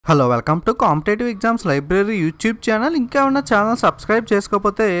Hello welcome to competitive exams library YouTube channel. ఇంకా ఉన్న channel subscribe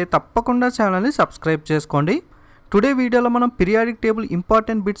చేసుకోకపోతే తప్పకుండా ఛానల్ని సబ్స్క్రైబ్ చేసుకోండి. టుడే వీడియోలో మనం periodic table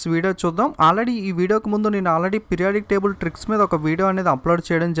important bits video చూద్దాం. ఆల్రెడీ ఈ వీడియోకి ముందు నేను పీరియాడిక్ టేబుల్ ట్రిక్స్ మీద ఒక వీడియో అనేది అప్లోడ్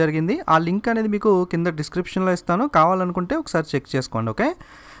చేయడం జరిగింది. ఆ లింక్ అనేది మీకు కింద డిస్క్రిప్షన్లో ఇస్తాను, కావాలనుకుంటే ఒకసారి చెక్ చేసుకోండి. ఓకే,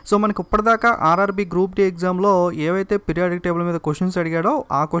 సో మనకి ఇప్పటిదాకా ఆర్ఆర్బీ గ్రూప్ డి ఎగ్జామ్లో ఏవైతే పీరియాడిక్ టేబుల్ మీద క్వశ్చన్స్ అడిగాడో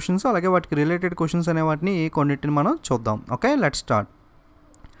ఆ క్వశ్చన్స్, అలాగే వాటికి రిలేటెడ్ క్వశ్చన్స్ అనే వాటిని కొన్నిటిని మనం చూద్దాం. Okay, let's start.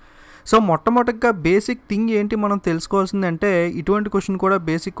 సో మొట్టమొదటిగా బేసిక్ థింగ్ ఏంటి మనం తెలుసుకోవాల్సిందంటే, ఇటువంటి క్వశ్చన్ కూడా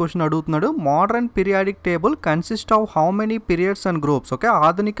బేసిక్ క్వశ్చన్ అడుగుతున్నాడు. Modern periodic table consist of how many periods and groups. Okay,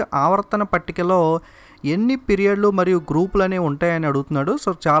 ఆధునిక ఆవర్తన పట్టికలో ఎన్ని పీరియడ్లు మరియు గ్రూపులు అనేవి ఉంటాయని అడుగుతున్నాడు. సో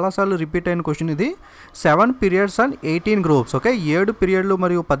చాలాసార్లు రిపీట్ అయిన క్వశ్చన్ ఇది. 7 పీరియడ్స్ అండ్ 18 గ్రూప్స్. ఓకే, 7 పీరియడ్లు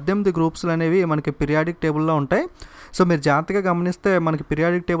మరియు 18 గ్రూప్స్లు అనేవి మనకి పీరియాడిక్ టేబుల్లో ఉంటాయి. సో మీరు జాగ్రత్తగా గమనిస్తే మనకి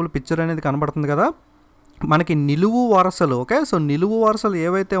పీరియాడిక్ టేబుల్ పిక్చర్ అనేది కనబడుతుంది కదా, మనకి నిలువు వరుసలు. ఓకే, సో నిలువు వరుసలు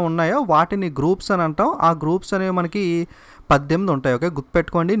ఏవైతే ఉన్నాయో వాటిని గ్రూప్స్ అని అంటాం. ఆ గ్రూప్స్ అనేవి మనకి 18 ఉంటాయి. ఓకే,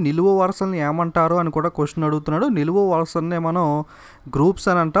 గుర్తుపెట్టుకోండి, నిలువు వరుసల్ని ఏమంటారు అని కూడా క్వశ్చన్ అడుగుతున్నాడు. నిలువు వరుసల్ని మనం గ్రూప్స్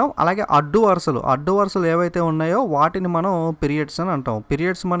అని అంటాం. అలాగే అడ్డు వరుసలు ఏవైతే ఉన్నాయో వాటిని మనం పీరియడ్స్ అని అంటాం.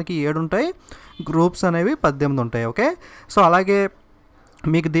 పీరియడ్స్ మనకి 7 ఉంటాయి, గ్రూప్స్ అనేవి 18 ఉంటాయి. ఓకే, సో అలాగే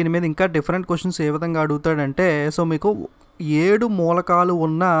మీకు దీని మీద ఇంకా డిఫరెంట్ క్వశ్చన్స్ ఏ విధంగా అడుగుతాడంటే, సో మీకు 7 మూలకాలు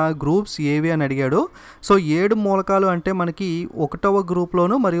ఉన్న గ్రూప్స్ ఏవి అని అడిగాడు. సో 7 మూలకాలు అంటే మనకి 1వ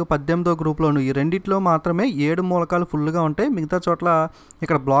గ్రూప్లోను మరియు 18వ గ్రూప్లోను, ఈ రెండిట్లో మాత్రమే 7 మూలకాలు ఫుల్గా ఉంటాయి. మిగతా చోట్ల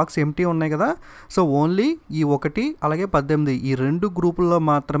ఇక్కడ బ్లాక్స్ ఎంటీ ఉన్నాయి కదా, సో ఓన్లీ ఈ 1 అలాగే 18 ఈ 2 గ్రూపుల్లో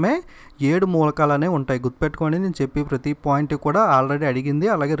మాత్రమే 7 మూలకాలు అనేవి ఉంటాయి. గుర్తుపెట్టుకోండి, నేను చెప్పి ప్రతి పాయింట్ కూడా ఆల్రెడీ అడిగింది,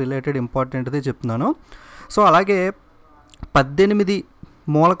 అలాగే రిలేటెడ్ ఇంపార్టెంట్దే చెప్తున్నాను. సో అలాగే 18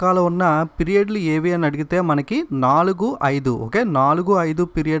 మూలకాలు ఉన్న పీరియడ్లు ఏవి అని అడిగితే మనకి 4, 5. ఓకే, 4, 5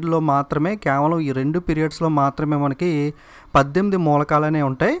 పీరియడ్లో మాత్రమే, కేవలం ఈ 2 పీరియడ్స్లో మాత్రమే మనకి 18 మూలకాలనే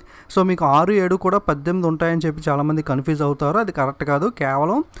ఉంటాయి. సో మీకు 6, 7 కూడా 18 ఉంటాయని చెప్పి చాలామంది కన్ఫ్యూజ్ అవుతారు. అది కరెక్ట్ కాదు,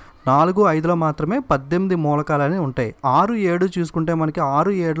 కేవలం 4, 5లో మాత్రమే 18 మూలకాలనే ఉంటాయి. 6, 7 చూసుకుంటే మనకి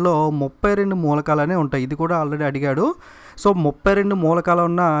 6, 7లో 32 మూలకాలనే ఉంటాయి. ఇది కూడా ఆల్రెడీ అడిగాడు. సో 32 మూలకాలు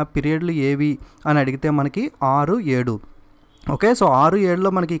ఉన్న పీరియడ్లు ఏవి అని అడిగితే మనకి 6, 7. ఓకే, సో 6, 7లో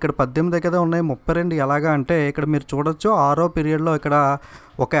మనకి ఇక్కడ 18 కదా ఉన్నాయి, 32 ఎలాగా అంటే ఇక్కడ మీరు చూడొచ్చు. 6వ పీరియడ్లో ఇక్కడ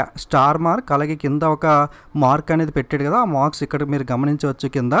ఒక స్టార్ మార్క్, అలాగే కింద ఒక మార్క్ అనేది పెట్టాడు కదా, ఆ మార్క్స్ ఇక్కడ మీరు గమనించవచ్చు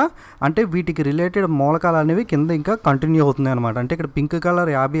కింద. అంటే వీటికి రిలేటెడ్ మూలకాలు అనేవి కింద ఇంకా కంటిన్యూ అవుతున్నాయి అనమాట. అంటే ఇక్కడ పింక్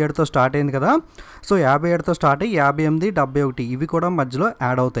కలర్ 57తో స్టార్ట్ అయింది కదా, సో 57తో స్టార్ట్ అయ్యి 58, 71 ఇవి కూడా మధ్యలో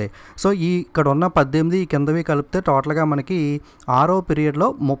యాడ్ అవుతాయి. సో ఇక్కడ ఉన్న 18 కిందవి కలిపితే టోటల్గా మనకి 6వ పీరియడ్లో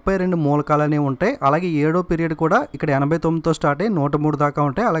 32 మూలకాలు అనేవి ఉంటాయి. అలాగే 7వ పీరియడ్ కూడా ఇక్కడ 89తో స్టార్ట్ అయ్యి 103 దాకా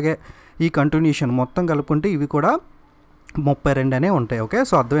ఉంటాయి. అలాగే ఈ కంటిన్యూషన్ మొత్తం కలుపుకుంటే ఇవి కూడా 32 అనే ఉంటాయి. ఓకే,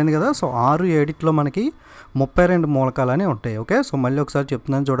 సో అర్థమైంది కదా. సో 6, 7లో మనకి 32 మూలకాలు అనేవి ఉంటాయి. ఓకే, సో మళ్ళీ ఒకసారి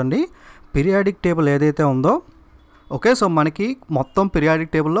చెప్తున్నాను చూడండి, పీరియాడిక్ టేబుల్ ఏదైతే ఉందో, ఓకే, సో మనకి మొత్తం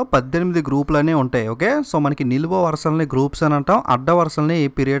పీరియాడిక్ టేబుల్లో 18 గ్రూపులు అనేవి ఉంటాయి. ఓకే, సో మనకి నిలువ వరుసల్ని గ్రూప్స్ అని అంటాం, అడ్డ వరుసల్ని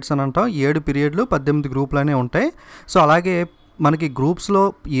పీరియడ్స్ అని అంటాం. 7 పీరియడ్లు 18 గ్రూపులు అనేవి ఉంటాయి. సో అలాగే మనకి గ్రూప్స్లో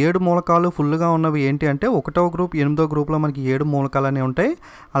 7 మూలకాలు ఫుల్గా ఉన్నవి ఏంటి అంటే, 1వ గ్రూప్ 8వ గ్రూప్లో మనకి 7 మూలకాలు అనేవి ఉంటాయి.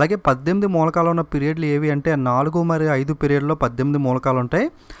 అలాగే 18 మూలకాలు ఉన్న పీరియడ్లు ఏవి అంటే 4 మరియు 5 పీరియడ్లో 18 మూలకాలు ఉంటాయి.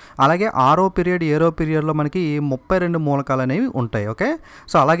 అలాగే 6వ పీరియడ్ 7వ పీరియడ్లో మనకి 32 మూలకాలు అనేవి ఉంటాయి. ఓకే,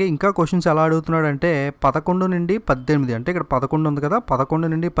 సో అలాగే ఇంకా క్వశ్చన్స్ ఎలా అడుగుతున్నాడు అంటే 11 నుండి 18, అంటే ఇక్కడ 11 ఉంది కదా,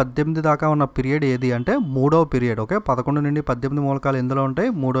 11 నుండి 18 దాకా ఉన్న పీరియడ్ ఏది అంటే 3వ పీరియడ్. ఓకే, 11 నుండి 18 మూలకాలు ఎందులో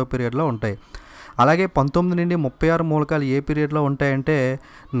ఉంటాయి, 3వ పీరియడ్లో ఉంటాయి. అలాగే 19 నుండి 36 మూలకాలు ఏ పీరియడ్లో ఉంటాయంటే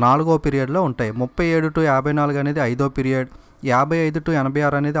 4వ పీరియడ్లో ఉంటాయి. 37 to 54 అనేది 5వ పీరియడ్, 55 to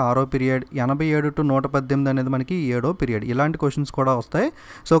 86 అనేది 6వ పీరియడ్, 87 to 118 అనేది మనకి 7వ పీరియడ్. ఇలాంటి క్వశ్చన్స్ కూడా వస్తాయి.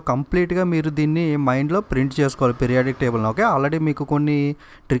 సో కంప్లీట్గా మీరు దీన్ని మైండ్లో ప్రింట్ చేసుకోవాలి పీరియాడిక్ టేబుల్ని. ఓకే, ఆల్రెడీ మీకు కొన్ని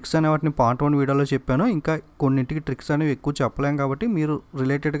ట్రిక్స్ అనే వాటిని పార్ట్ 1 వీడియోలో చెప్పాను. ఇంకా కొన్నింటికి ట్రిక్స్ అనేవి ఎక్కువ చెప్పలేం కాబట్టి మీరు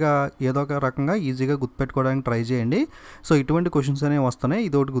రిలేటెడ్గా ఏదో ఒక రకంగా ఈజీగా గుర్తుపెట్టుకోవడానికి ట్రై చేయండి. సో ఇటువంటి క్వశ్చన్స్ అనేవి వస్తున్నాయి,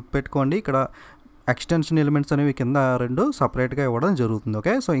 ఇది ఒకటి గుర్తుపెట్టుకోండి. ఇక్కడ ఎక్స్టెన్షన్ ఎలిమెంట్స్ అనేవి కింద 2 సపరేట్గా ఇవ్వడం జరుగుతుంది.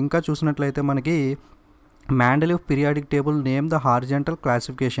 ఓకే, సో ఇంకా చూసినట్లయితే మనకి మ్యాండెలివ్ periodic table name the horizontal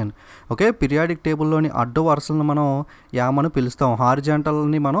classification. Okay, periodic టేబుల్లోని అడ్డు వరుసలను మనం ఏమని పిలుస్తాం,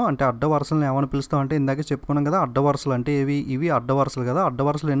 హారిజాంటల్ని మనం అంటే అడ్డ వరుసలను ఏమని పిలుస్తాం అంటే ఇందాక చెప్పుకున్నాం కదా, అడ్డ వరుసలు అంటే ఇవి అడ్డ వరుసలు కదా. అడ్డ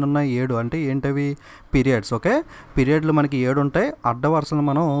వరుసలు ఎన్ని ఉన్నాయి, 7. అంటే ఏంటవి, పీరియడ్స్. ఓకే, పీరియడ్లు మనకి 7 ఉంటాయి, అడ్డ వరుసలు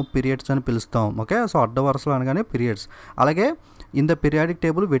మనం పీరియడ్స్ అని పిలుస్తాం. ఓకే, సో అడ్డ వరుసలు అనగానే పీరియడ్స్. అలాగే in the periodic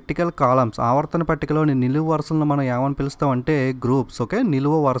table vertical columns, ఆవర్తన పట్టికలోని నిలువు వరుసలను మనం ఏమని పిలుస్తాం అంటే గ్రూప్స్. ఓకే,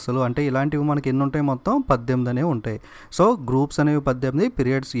 నిలువ వరుసలు అంటే ఇలాంటివి మనకి ఎన్ని ఉంటాయి, మొత్తం 18 అనేవి ఉంటాయి. సో గ్రూప్స్ అనేవి 18,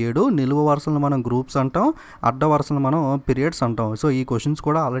 పీరియడ్స్ 7. నిలువ వరుసలను మనం గ్రూప్స్ అంటాం, అడ్డ వరుసలను మనం పీరియడ్స్ అంటాం. సో ఈ క్వశ్చన్స్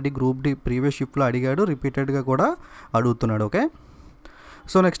కూడా ఆల్రెడీ గ్రూప్ డి ప్రీవియస్ షిఫ్ట్లో అడిగాడు, రిపీటెడ్గా కూడా అడుగుతున్నాడు. Okay,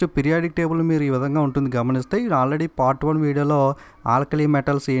 so next periodic table మీరు ఈ విధంగా ఉంటుంది గమనిస్తే ఇది ఆల్రెడీ పార్ట్ 1 వీడియోలో ఆల్కలీ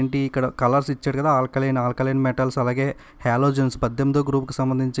మెటల్స్ ఏంటి ఇక్కడ కలర్స్ ఇచ్చాడు కదా ఆల్కలైన్ మెటల్స్ అలాగే హాలోజన్స్ 18వ గ్రూప్కి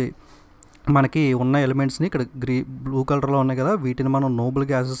సంబంధించి మనకి ఉన్న ఎలిమెంట్స్ని ఇక్కడ బ్లూ కలర్లో ఉన్నాయి కదా వీటిని మనం నోబెల్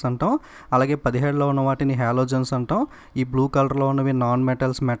గ్యాసెస్ అంటాం. అలాగే 17లో ఉన్న వాటిని హాలోజన్స్ అంటాం. ఈ బ్లూ కలర్లో ఉన్నవి నాన్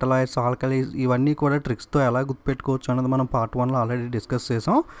మెటల్స్, మెటలాయిడ్స్, ఆల్కలీస్ ఇవన్నీ కూడా ట్రిక్స్తో ఎలా గుర్తుపెట్టుకోవచ్చు అన్నది మనం పార్ట్ 1లో ఆల్రెడీ డిస్కస్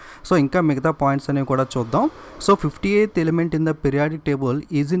చేసాం. సో ఇంకా మిగతా పాయింట్స్ అనేవి కూడా చూద్దాం. So 58th element in the periodic table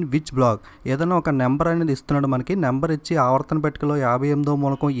is in which black? ఏదైనా ఒక నెంబర్ అనేది ఇస్తున్నాడు మనకి, నెంబర్ ఇచ్చి ఆవర్తన పట్టికలో 58వ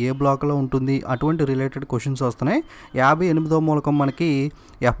మూలకం ఏ బ్లాక్లో ఉంటుంది అటువంటి రిలేటెడ్ క్వశ్చన్స్ వస్తున్నాయి. 58వ మూలకం మనకి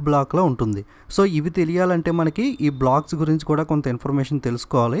ఎఫ్ బ్లాక్లో ఉంటుంది. సో ఇవి తెలియాలంటే మనకి ఈ బ్లాక్స్ గురించి కూడా కొంత ఇన్ఫర్మేషన్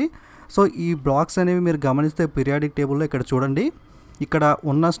తెలుసుకోవాలి. సో ఈ బ్లాక్స్ అనేవి మీరు గమనిస్తే పీరియాడిక్ టేబుల్లో ఇక్కడ చూడండి, ఇక్కడ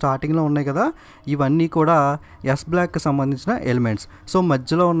ఉన్న స్టార్టింగ్లో ఉన్నాయి కదా ఇవన్నీ కూడా ఎస్ బ్లాక్కి సంబంధించిన ఎలిమెంట్స్. సో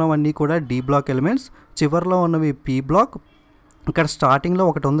మధ్యలో ఉన్నవన్నీ కూడా డి బ్లాక్ ఎలిమెంట్స్, చివరిలో ఉన్నవి పి బ్లాక్. ఇక్కడ స్టార్టింగ్లో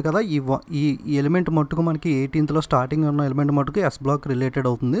ఒకటి ఉంది కదా ఈ ఎలిమెంట్ మట్టుకు మనకి 18th స్టార్టింగ్ ఉన్న ఎలిమెంట్ మట్టుకు ఎస్ బ్లాక్ రిలేటెడ్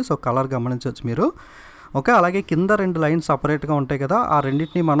అవుతుంది. సో కలర్ గమనించవచ్చు మీరు. ఓకే, అలాగే కింద 2 లైన్స్ సపరేట్గా ఉంటాయి కదా ఆ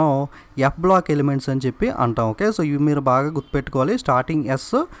రెండింటిని మనం ఎఫ్ బ్లాక్ ఎలిమెంట్స్ అని చెప్పి అంటాం. ఓకే, సో ఇవి మీరు బాగా గుర్తుపెట్టుకోవాలి. స్టార్టింగ్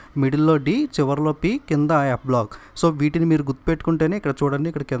ఎస్, మిడిల్లో డి, చివరిలో పి, కింద ఎఫ్ బ్లాక్. సో వీటిని మీరు గుర్తుపెట్టుకుంటేనే ఇక్కడ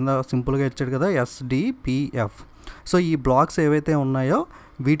చూడండి ఇక్కడ కింద సింపుల్గా ఇచ్చాడు కదా ఎస్డిపిఎఫ్. సో ఈ బ్లాక్స్ ఏవైతే ఉన్నాయో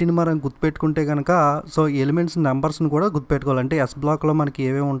వీటిని మనం గుర్తుపెట్టుకుంటే కనుక సో ఎలిమెంట్స్ నెంబర్స్ని కూడా గుర్తుపెట్టుకోవాలి. అంటే ఎస్ బ్లాక్లో మనకి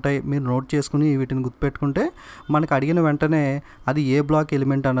ఏవేవి ఉంటాయి మీరు నోట్ చేసుకుని వీటిని గుర్తుపెట్టుకుంటే మనకు అడిగిన వెంటనే అది ఏ బ్లాక్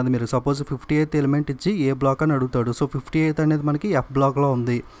ఎలిమెంట్ అన్నది మీరు సపోజ్ 58th ఎలిమెంట్ ఇచ్చి ఏ బ్లాక్ అని అడుగుతాడు. సో 58th అనేది మనకి ఎఫ్ బ్లాక్లో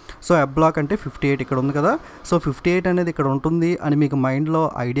ఉంది. సో ఎఫ్ బ్లాక్ అంటే 58 ఇక్కడ ఉంది కదా. సో 58 అనేది ఇక్కడ ఉంటుంది అని మీకు మైండ్లో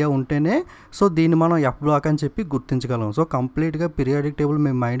ఐడియా ఉంటేనే సో దీన్ని మనం ఎఫ్ బ్లాక్ అని చెప్పి గుర్తించగలం. సో కంప్లీట్గా పీరియాడిక్ టేబుల్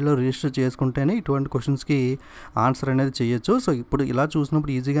మీ మైండ్లో రిజిస్టర్ చేసుకుంటేనే ఇటువంటి క్వశ్చన్స్కి ఆన్సర్ అనేది చేయొచ్చు. సో ఇప్పుడు ఇలా చూసినప్పుడు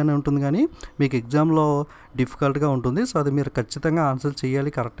ఈజీగానే ఉంటుంది కానీ మీకు ఎగ్జామ్లో డిఫికల్ట్గా ఉంటుంది. సో అది మీరు ఖచ్చితంగా ఆన్సర్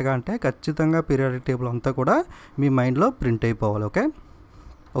చేయాలి కరెక్ట్గా, అంటే ఖచ్చితంగా పీరియాడిక్ టేబుల్ అంతా కూడా మీ మైండ్లో ప్రింట్ అయిపోవాలి.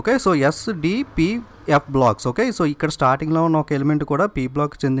 Okay, so ఎస్డిపిఎఫ్ blocks. Okay, so ఇక్కడ స్టార్టింగ్లో ఉన్న ఒక ఎలిమెంట్ కూడా పీ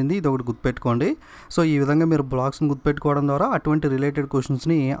బ్లాక్ చెందింది, ఇది ఒకటి గుర్తుపెట్టుకోండి. సో ఈ విధంగా మీరు బ్లాక్స్ని గుర్తుపెట్టుకోవడం ద్వారా అటువంటి రిలేటెడ్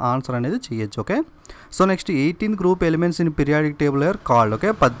క్వశ్చన్స్ని ఆన్సర్ అనేది చేయొచ్చు. Okay, so next 18th group elements in periodic table or called.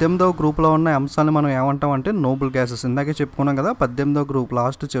 Okay, 18వ గ్రూప్లో ఉన్న అంశాలను మనం ఏమంటాం అంటే నోబెల్ గ్యాసెస్. ఇందాకే చెప్పుకున్నాం కదా 18వ గ్రూప్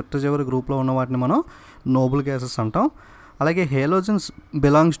లాస్ట్ చివరి గ్రూప్లో ఉన్న వాటిని మనం నోబెల్ గ్యాసెస్ అంటాం. అలాగే హేలోజన్స్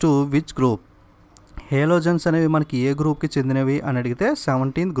బిలాంగ్స్ టు విచ్ గ్రూప్? హేలోజన్స్ అనేవి మనకి ఏ గ్రూప్కి చెందినవి అని అడిగితే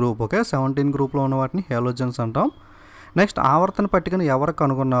 17th గ్రూప్. ఓకే, 17th గ్రూప్లో ఉన్న వాటిని హేలోజన్స్ అంటాం. నెక్స్ట్ ఆవర్తన పట్టికను ఎవరు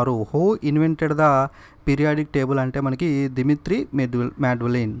కనుగొన్నారు? Who invented the periodic table అంటే మనకి Dmitri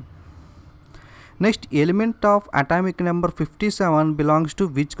మెడ్వెలిన్. Next element of atomic number 57 belongs to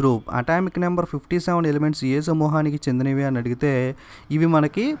which group? Atomic number 57 elements ఏ సమూహానికి చెందినవి అని అడిగితే ఇవి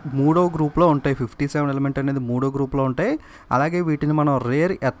మనకి 3వ గ్రూప్లో ఉంటాయి. 57 ఎలిమెంట్ అనేది 3వ గ్రూప్లో ఉంటాయి. అలాగే వీటిని మనం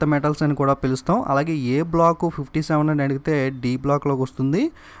రేర్ ఎర్త్ మెటల్స్ అని కూడా పిలుస్తాం. అలాగే ఏ బ్లాక్ 57 అని అడిగితే డి బ్లాక్లోకి వస్తుంది.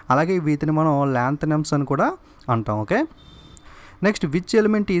 అలాగే వీటిని మనం ల్యాంథనమ్స్ అని కూడా అంటాం. Okay, next which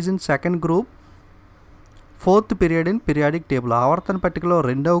element is in second group 4th period in periodic table? ఆవర్తన పట్టికలో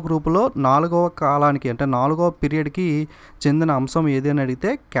 2వ గ్రూపులో 4వ కాలానికి అంటే 4వ పీరియడ్కి చెందిన అంశం ఏది అని అడిగితే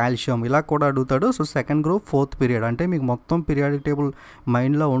కాల్షియం. ఇలా కూడా అడుగుతాడు. So second group 4th period అంటే మీకు మొత్తం పీరియాడిక్ టేబుల్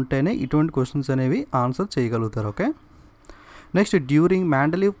మైండ్లో ఉంటేనే ఇటువంటి క్వశ్చన్స్ అనేవి ఆన్సర్ చేయగలుగుతారు. Okay, next during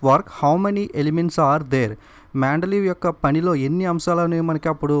Mendeleev work how many elements are there? Mendeleev యొక్క పనిలో ఎన్ని అంశాలు అనేవి మనకి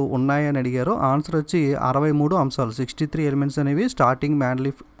అప్పుడు ఉన్నాయని అడిగారు. ఆన్సర్ వచ్చి 63 అంశాలు 63 ఎలిమెంట్స్ అనేవి స్టార్టింగ్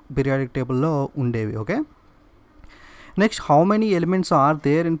మెండలీవ్ పీరియాడిక్ టేబుల్లో ఉండేవి. Okay, next how many elements are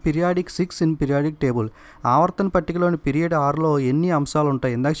there in periodic 6 in periodic table? ఆవర్తన పట్టికలోని పీరియడ్ 6లో ఎన్ని అంశాలు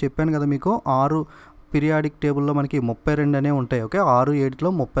ఉంటాయి? ఇందాక చెప్పాను కదా మీకు 6 పీరియాడిక్ టేబుల్లో మనకి 32 అనే ఉంటాయి. ఓకే, 6,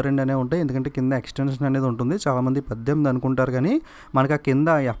 7లో 32 అనే ఉంటాయి. ఎందుకంటే కింద ఎక్స్టెన్షన్ అనేది ఉంటుంది. చాలామంది 18 అనుకుంటారు కానీ మనకి ఆ కింద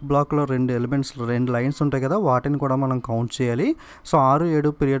ఎఫ్ బ్లాక్లో 2 ఎలిమెంట్స్ 2 లైన్స్ ఉంటాయి కదా వాటిని కూడా మనం కౌంట్ చేయాలి. సో 6,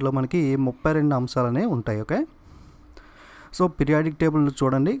 7 పీరియడ్లో మనకి 32 అంశాలు అనేవి ఉంటాయి. ఓకే, సో పీరియాడిక్ టేబుల్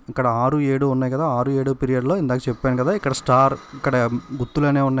చూడండి ఇక్కడ 6, 7 ఉన్నాయి కదా. 6, 7 పీరియడ్లో ఇందాక చెప్పాను కదా ఇక్కడ స్టార్ ఇక్కడ గుర్తులు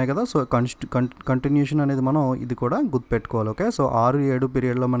అనేవి ఉన్నాయి కదా. సో కంటిన్యూషన్ అనేది మనం ఇది కూడా గుర్తుపెట్టుకోవాలి. ఓకే, సో 6, 7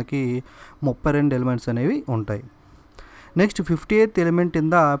 పీరియడ్లో మనకి 32 ఎలిమెంట్స్ అనేవి ఉంటాయి. Next 58th element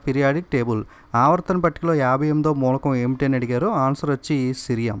in the periodic table? ఆవర్తన పట్టికలో 58వ మూలకం ఏమిటి అని అడిగారు. ఆన్సర్ వచ్చి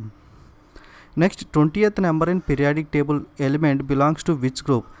cerium. Next 20th number in periodic table element belongs to which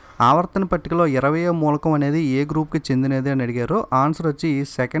group? ఆవర్తన పట్టికలో 20వ మూలకం అనేది ఏ గ్రూప్కి చెందినది అని అడిగారు. ఆన్సర్ వచ్చి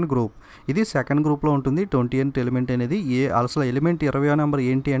సెకండ్ గ్రూప్. ఇది సెకండ్ గ్రూప్లో ఉంటుంది 20th ఎలిమెంట్ అనేది. అసలు ఎలిమెంట్ 20వ నెంబర్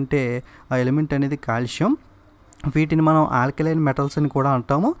ఏంటి అంటే ఆ ఎలిమెంట్ అనేది కాల్షియం. వీటిని మనం ఆల్కలైన్ మెటల్స్ అని కూడా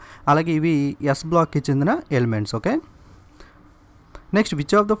అంటాము. అలాగే ఇవి ఎస్ బ్లాక్కి చెందిన elements. Okay, next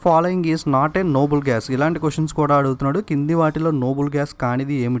which of the following is not a Nobel gas, ఇలాంటి క్వశ్చన్స్ కూడా అడుగుతున్నాడు. కింది వాటిలో నోబుల్ గ్యాస్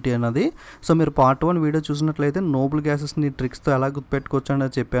కానిది ఏమిటి అన్నది. సో మీరు పార్ట్ 1 వీడియో చూసినట్లయితే నోబుల్ గ్యాసెస్ని ట్రిక్స్తో ఎలా గుర్తుపెట్టుకోవచ్చు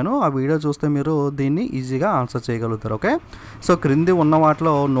అనేది చెప్పాను. ఆ వీడియో చూస్తే మీరు దీన్ని ఈజీగా ఆన్సర్ చేయగలుగుతారు. ఓకే, సో క్రింది ఉన్న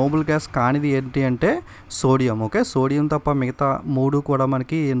వాటిలో నోబుల్ గ్యాస్ కానిది ఏంటి అంటే సోడియం. ఓకే, సోడియం తప్ప మిగతా 3 కూడా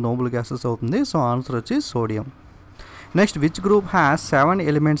మనకి నోబుల్ గ్యాసెస్ అవుతుంది. సో ఆన్సర్ వచ్చి sodium. Next which group has 7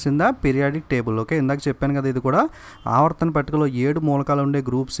 elements in the periodic table. Okay, ఇందాక చెప్పాను కదా, ఇది కూడా ఆవర్తన పట్టికలో 7 మూలకాలు ఉండే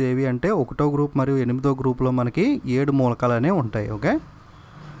గ్రూప్స్ ఏవి అంటే 1వ గ్రూప్ మరియు 8వ గ్రూప్లో మనకి 7 మూలకాలు అనేవి ఉంటాయి. Okay,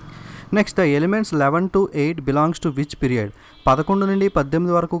 next the elements 11 to 8 belongs to which period. 11 నుండి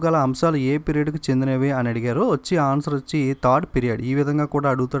 18 వరకు గల అంశాలు ఏ పీరియడ్కి చెందినవి అని అడిగారు. ఆన్సర్ వచ్చి థర్డ్ పీరియడ్. ఈ విధంగా కూడా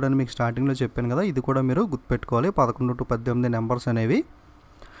అడుగుతాడని మీకు స్టార్టింగ్లో చెప్పాను కదా, ఇది కూడా మీరు గుర్తుపెట్టుకోవాలి. 11 to 18 నెంబర్స్ అనేవి.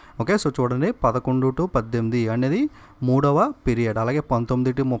 ఓకే, సో చూడండి 11 to 18 అనేది 3వ పీరియడ్. అలాగే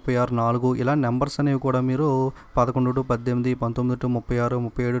 19 to 36 4 ఇలా నెంబర్స్ అనేవి కూడా మీరు 11 to 18, 19 to 36,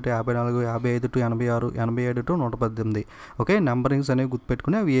 37 to 54, 55 to 86, 87 to 118. Okay, numberings అనేవి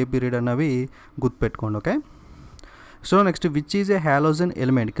గుర్తుపెట్టుకుని అవి ఏ పీరియడ్ అనేవి గుర్తుపెట్టుకోండి. Okay, so next which is a halogen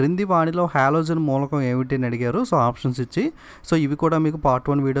element. క్రింది వాణిలో హాలోజన్ మూలకం ఏమిటి అని అడిగారు. సో ఆప్షన్స్ ఇచ్చి, సో ఇవి కూడా మీకు పార్ట్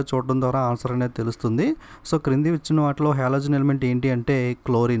 1 వీడియో చూడడం ద్వారా ఆన్సర్ అనేది తెలుస్తుంది. సో క్రింది ఇచ్చిన వాటిలో హాలోజన్ ఎలిమెంట్ ఏంటి అంటే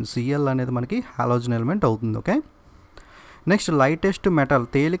క్లోరిన్, Cl అనేది మనకి హాలోజన్ ఎలిమెంట్ అవుతుంది. ఓకే, నెక్స్ట్ లైటెస్ట్ మెటల్,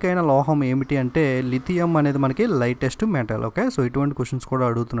 తేలికైన లోహం ఏమిటి అంటే లిథియం అనేది మనకి లైటెస్ట్ మెటల్. ఓకే, సో ఇటువంటి క్వశ్చన్స్ కూడా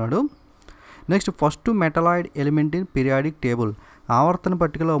అడుగుతున్నాడు. Next first metalloid element in periodic table. ఆవర్తన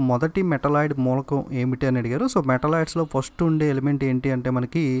పట్టికలో మొదటి మెటలాయిడ్ మూలకం ఏమిటి అని అడిగారు. సో మెటలాయిడ్స్లో ఫస్ట్ ఉండే ఎలిమెంట్ ఏంటి అంటే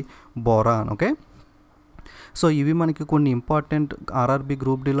మనకి బోరాన్. ఓకే, సో ఇవి మనకి కొన్ని ఇంపార్టెంట్ ఆర్ఆర్బీ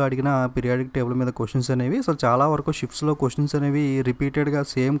గ్రూప్ డీలో అడిగిన పీరియాడిక్ టేబుల్ మీద క్వశ్చన్స్ అనేవి. సో చాలా వరకు షిఫ్ట్స్లో క్వశ్చన్స్ అనేవి రిపీటెడ్గా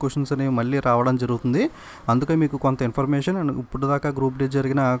సేమ్ క్వశ్చన్స్ అనేవి మళ్ళీ రావడం జరుగుతుంది. అందుకే మీకు కొంత ఇన్ఫర్మేషన్ అండ్ ఇప్పుడు దాకా గ్రూప్ డీ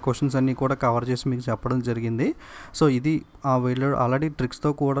జరిగిన క్వశ్చన్స్ అన్నీ కూడా కవర్ చేసి మీకు చెప్పడం జరిగింది. సో ఇది ఆ వీడియో ఆల్రెడీ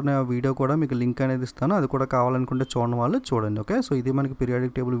ట్రిక్స్తో కూడా వీడియో కూడా మీకు లింక్ అనేది ఇస్తాను, అది కూడా కావాలనుకుంటే చూడని వాళ్ళు చూడండి. ఓకే, సో ఇది మనకి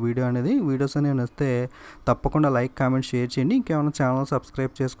పీరియాడిక్ టేబుల్ వీడియో అనేది. వీడియోస్ అనేవి నచ్చితే తప్పకుండా లైక్, కామెంట్, షేర్ చేయండి. ఇంకేమైనా ఛానల్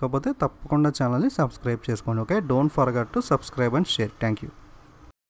సబ్స్క్రైబ్ చేసుకోకపోతే తప్పకుండా ఛానల్ని సబ్స్క్రైబ్ చేసుకోండి. Okay, don't forget to subscribe and share. Thank you.